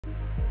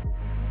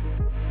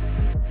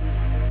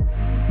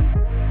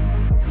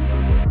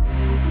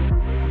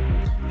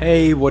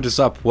Hey, what is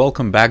up?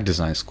 Welcome back,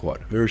 Design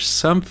Squad. There's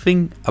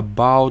something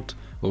about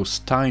those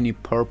tiny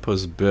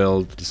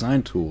purpose-built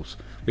design tools,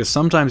 because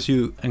sometimes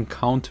you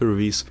encounter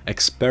these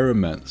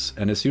experiments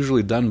and it's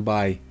usually done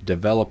by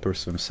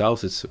developers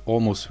themselves. It's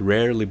almost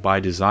rarely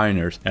by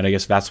designers, and I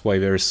guess that's why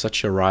there is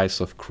such a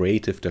rise of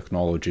creative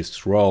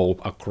technologists role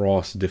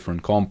across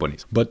different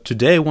companies. But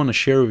today I want to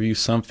share with you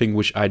something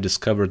which I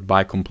discovered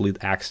by complete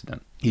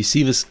accident. You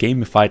see this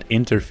gamified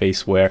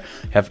interface where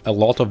you have a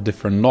lot of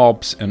different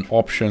knobs and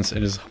options,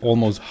 and it's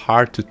almost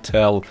hard to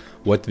tell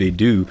what they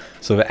do.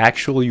 So the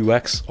actual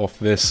UX of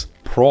this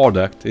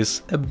product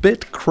is a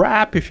bit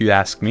crap if you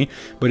ask me,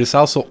 but it's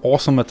also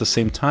awesome at the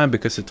same time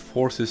because it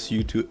forces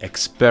you to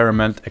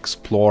experiment,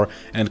 explore,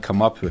 and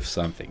come up with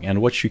something.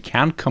 And what you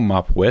can come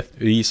up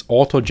with is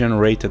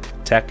auto-generated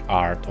tech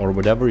art, or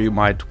whatever you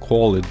might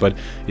call it, but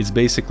it's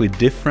basically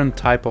different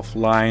type of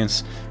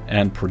lines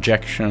and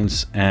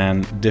projections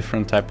and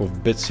different type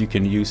of bits you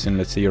can use in,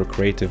 let's say, your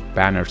creative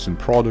banners in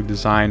product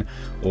design,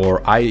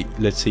 or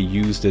let's say,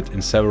 used it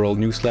in several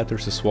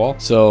newsletters as well.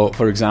 So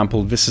for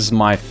example, this is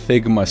my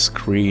Figma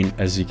screen,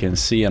 as you can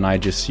see, and I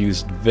just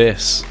used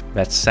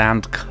that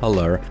sand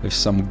color with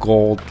some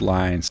gold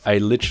lines. I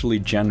literally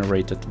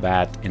generated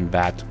that in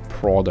that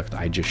product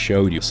I just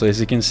showed you. So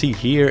as you can see,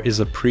 here is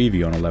a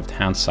preview on the left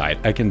hand side.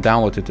 I can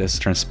download it as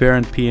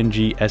transparent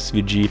PNG,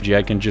 SVG.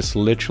 I can just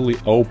literally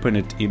open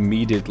it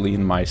immediately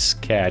in my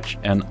sketch,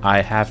 and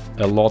I have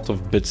a lot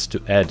of bits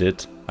to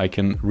edit. I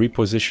can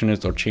reposition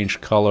it or change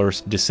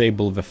colors,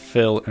 disable the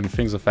fill and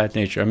things of that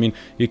nature. I mean,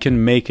 you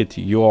can make it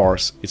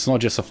yours. It's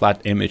not just a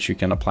flat image you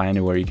can apply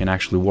anywhere, you can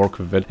actually work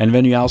with it. And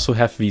then you also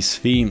have these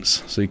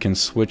themes, so you can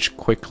switch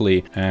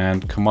quickly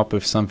and come up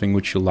with something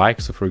which you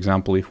like. So for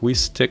example, if we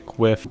stick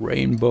with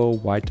rainbow,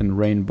 white and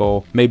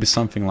rainbow, maybe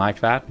something like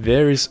that.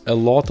 There is a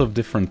lot of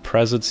different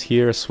presets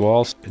here as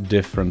well,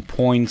 different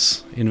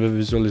points in the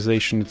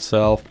visualization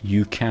itself.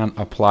 You can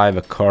apply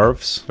the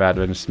curves, that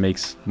just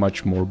makes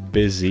much more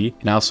busy.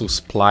 And also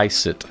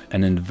splice it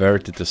and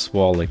invert it as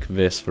well, like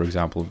this, for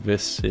example.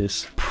 This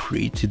is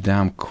pretty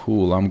damn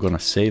cool. I'm gonna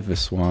save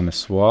this one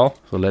as well.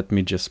 So let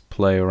me just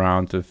play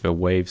around with the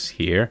waves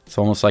here. It's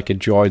almost like a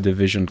Joy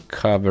Division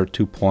cover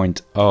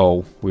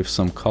 2.0 with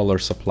some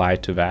colors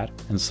applied to that,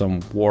 and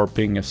some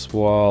warping as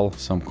well,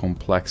 some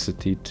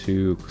complexity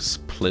to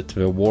split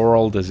the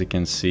world, as you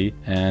can see.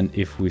 And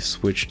if we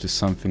switch to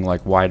something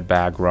like white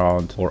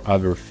background or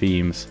other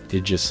themes,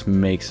 it just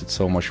makes it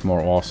so much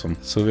more awesome.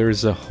 So there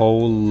is a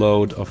whole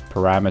load of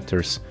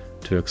parameters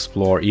to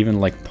explore, even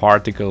like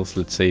particles.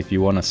 Let's say if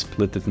you want to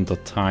split it into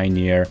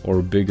tinier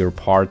or bigger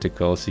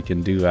particles, you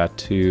can do that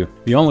too.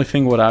 The only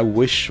thing what I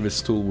wish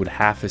this tool would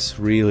have is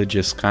really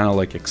just kind of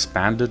like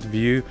expanded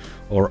view,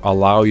 or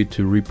allow you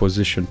to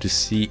reposition to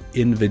see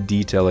in the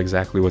detail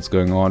exactly what's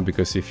going on,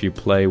 because if you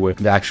play with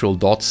the actual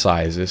dot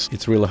sizes,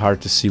 it's really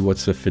hard to see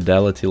what's the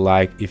fidelity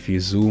like. If you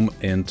zoom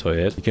into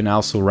it, you can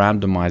also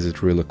randomize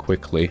it really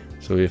quickly.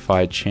 So if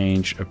I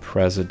change a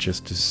preset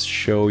just to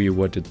show you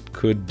what it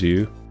could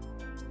do,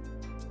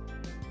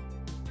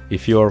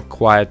 if you're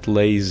quite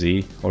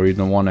lazy or you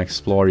don't want to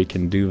explore, you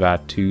can do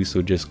that too.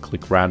 So just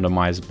click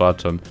randomize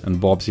button and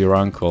Bob's your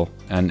uncle.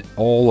 And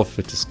all of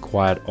it is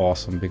quite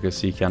awesome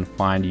because you can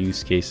find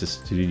use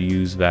cases to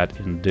use that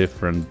in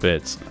different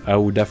bits. I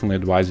would definitely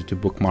advise you to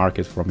bookmark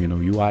it from,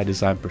 UI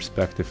design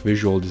perspective,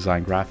 visual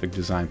design, graphic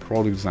design,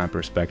 product design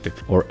perspective,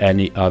 or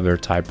any other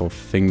type of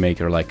thing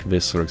maker like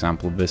this. For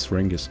example, this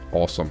ring is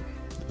awesome.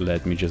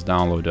 Let me just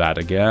download that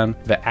again.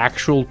 The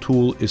actual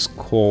tool is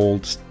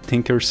called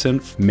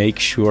Tinkersynth. Make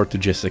sure to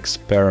just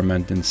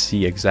experiment and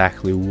see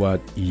exactly what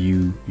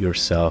you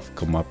yourself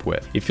come up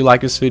with. If you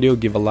like this video,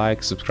 give a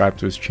like, subscribe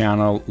to this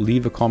channel,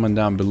 leave a comment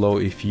down below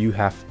if you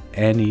have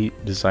any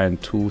design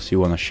tools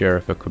you want to share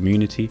with the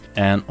community.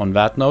 And on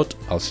that note,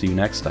 I'll see you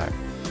next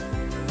time.